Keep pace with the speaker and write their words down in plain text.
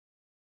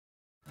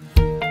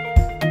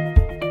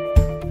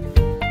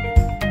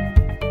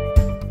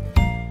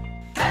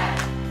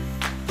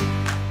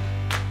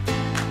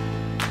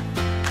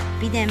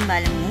දැන්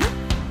බලමු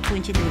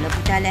පුංචි දුල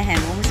පුතාලා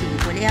හැමෝම සුදු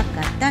කොලයක්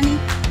ගත්තානේ.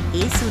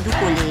 ඒ සුදු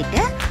කොලේට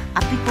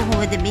අපි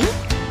කොහොමද මේ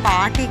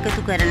පාට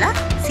එකතු කරලා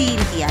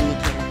සීල් තියන්නේ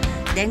කියලා.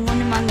 දැන්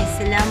ඔන්න මම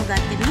ඉස්සෙල්ලාම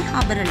ගත්තේ මේ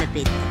හබරල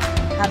පෙත්ත.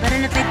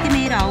 හබරල පෙත්තේ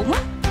මේ රවුම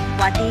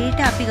වටේට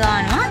අපි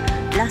ගන්නවා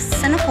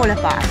ලස්සන කොළ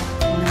පාට.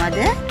 මොනවද?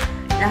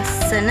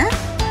 ලස්සන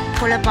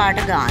කොළ පාට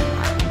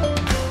ගන්නවා.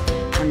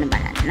 ඔන්න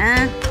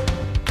බලන්න.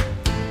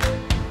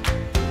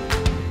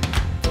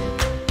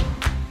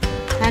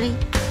 හරි.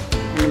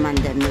 ඔන්න මම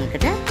දැන්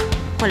මේකට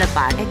කොළ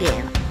පාට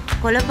ගෑවා.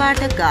 කොළ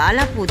පාට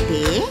ගාලා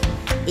පුතේ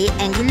ඒ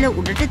ඇඟිල්ල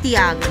උඩට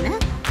තියාගෙන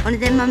ඔන්න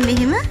දැන් මම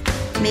මෙහෙම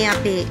මේ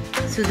අපේ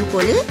සුදු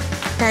කොලේ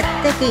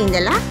පැත්තක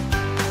ඉඳලා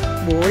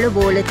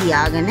බෝල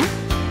තියාගෙන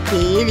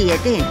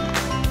තේලියට එනවා.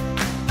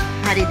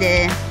 හරිද?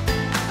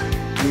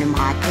 ඔන්න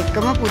මාත්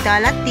එක්කම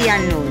පුතාලත්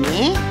තියන්න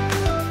ඕනේ.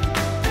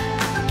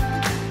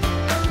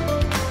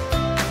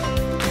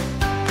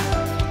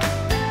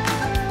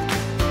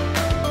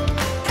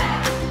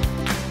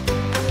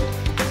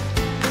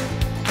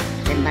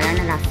 දැන් බලන්න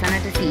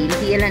ලස්සනට සීල්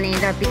තියලා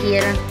නේද අපි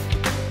කියලා.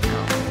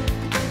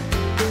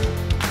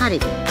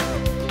 හරිද?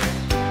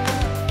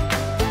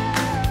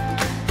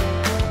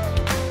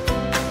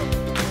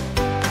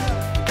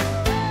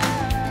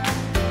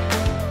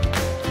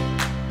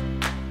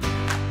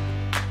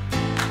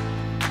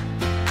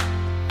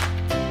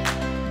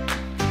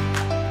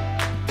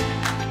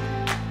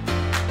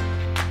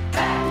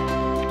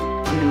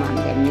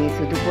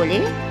 සුදු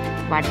කොලේ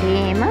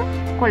වටේම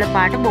කොළ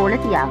පාට බෝල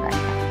තියාගත්තා.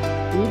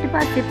 ඊට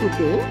පස්සේ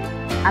පුතේ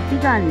අපි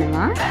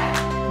ගන්නවා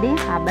මේ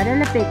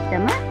හබරල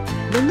පෙත්තම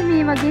මෙන්න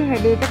මේ වගේ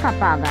හැඩයට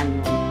කපා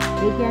ගන්නවා.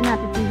 ඒ කියන්නේ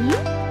අපි පිළි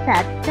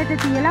පැත්තට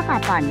තියලා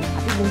කපන්නේ.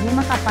 අපි මෙහෙම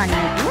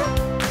කපන්නේ නැතුව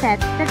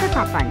පැත්තට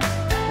කපන්නේ.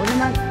 ඔන්න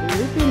මම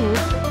ඒකනේ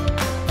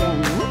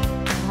දැන්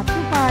රතු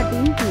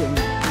පාටින්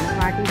තියෙනවා. මොන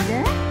පාටින්ද?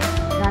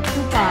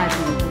 රතු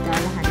පාටින්.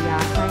 පුතාලා හරි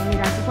ආසයිනේ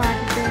රතු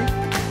පාටට.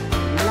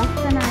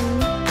 ලස්සනයි.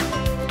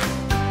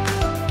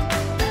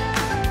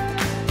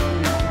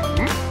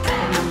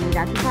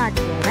 රතු පාට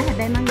වල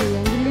හැබැයි මම මේ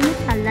ඇඟිල්ලෙන්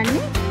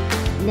අල්ලන්නේ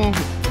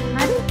නැහැ.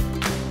 හරි?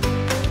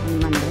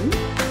 මම දැන්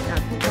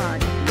රතු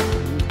පාට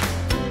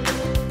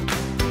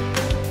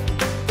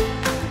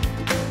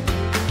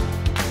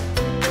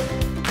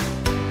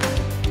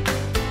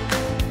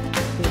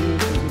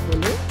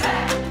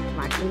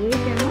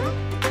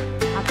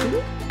අපි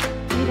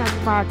මේ රතු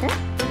පාට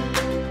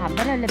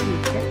හබරල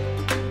පිට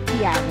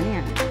තියාගෙන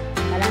යනවා.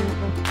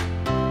 බලන්නකෝ.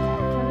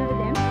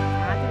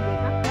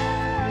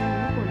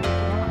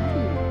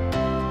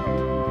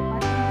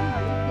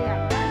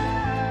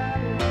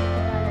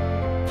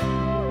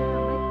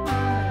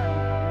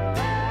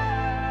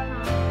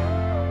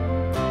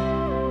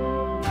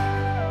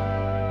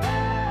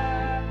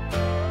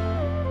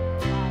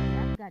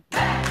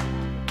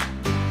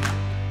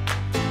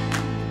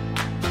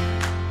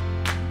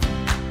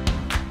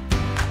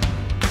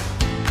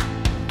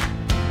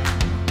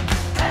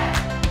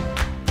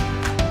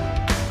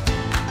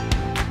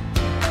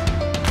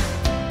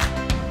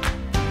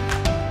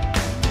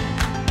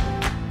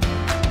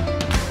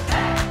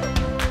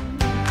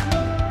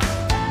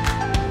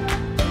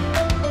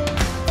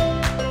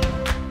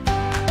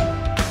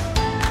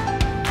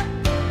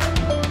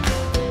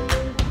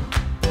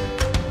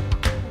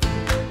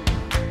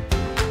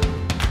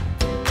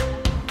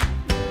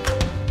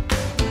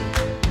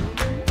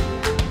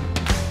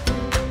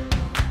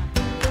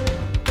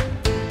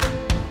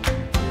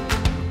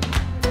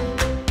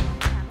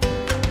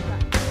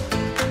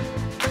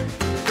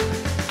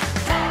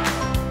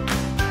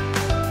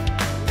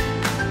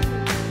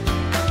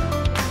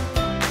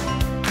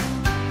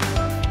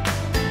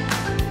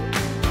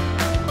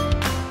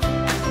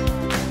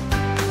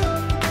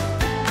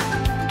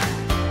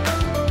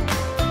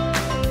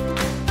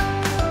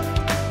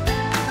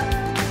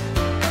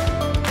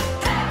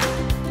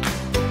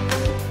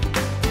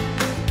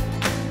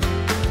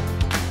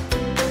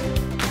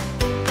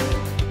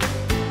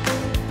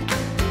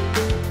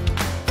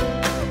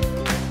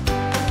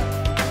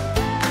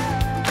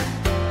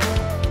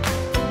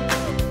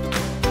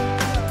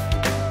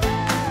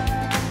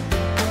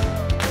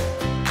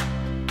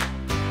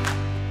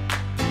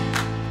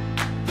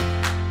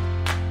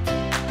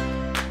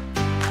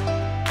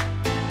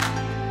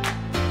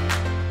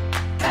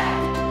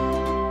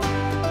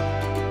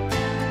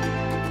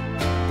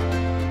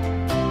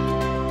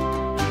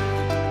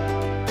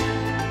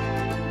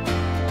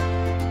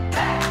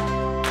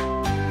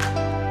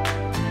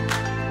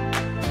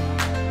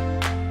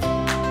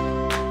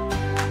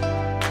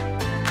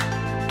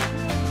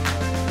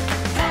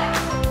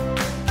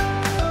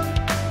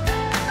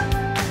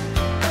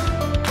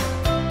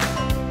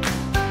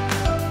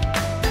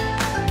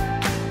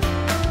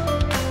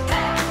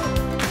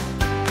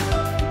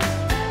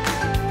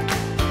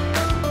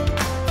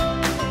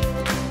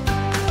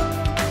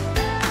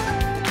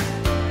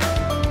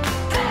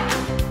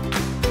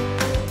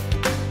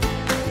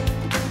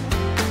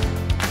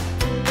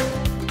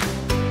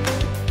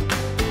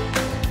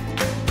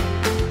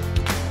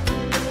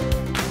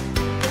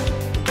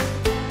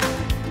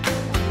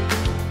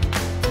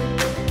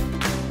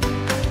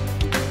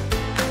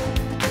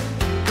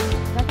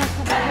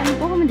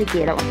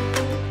 කියලා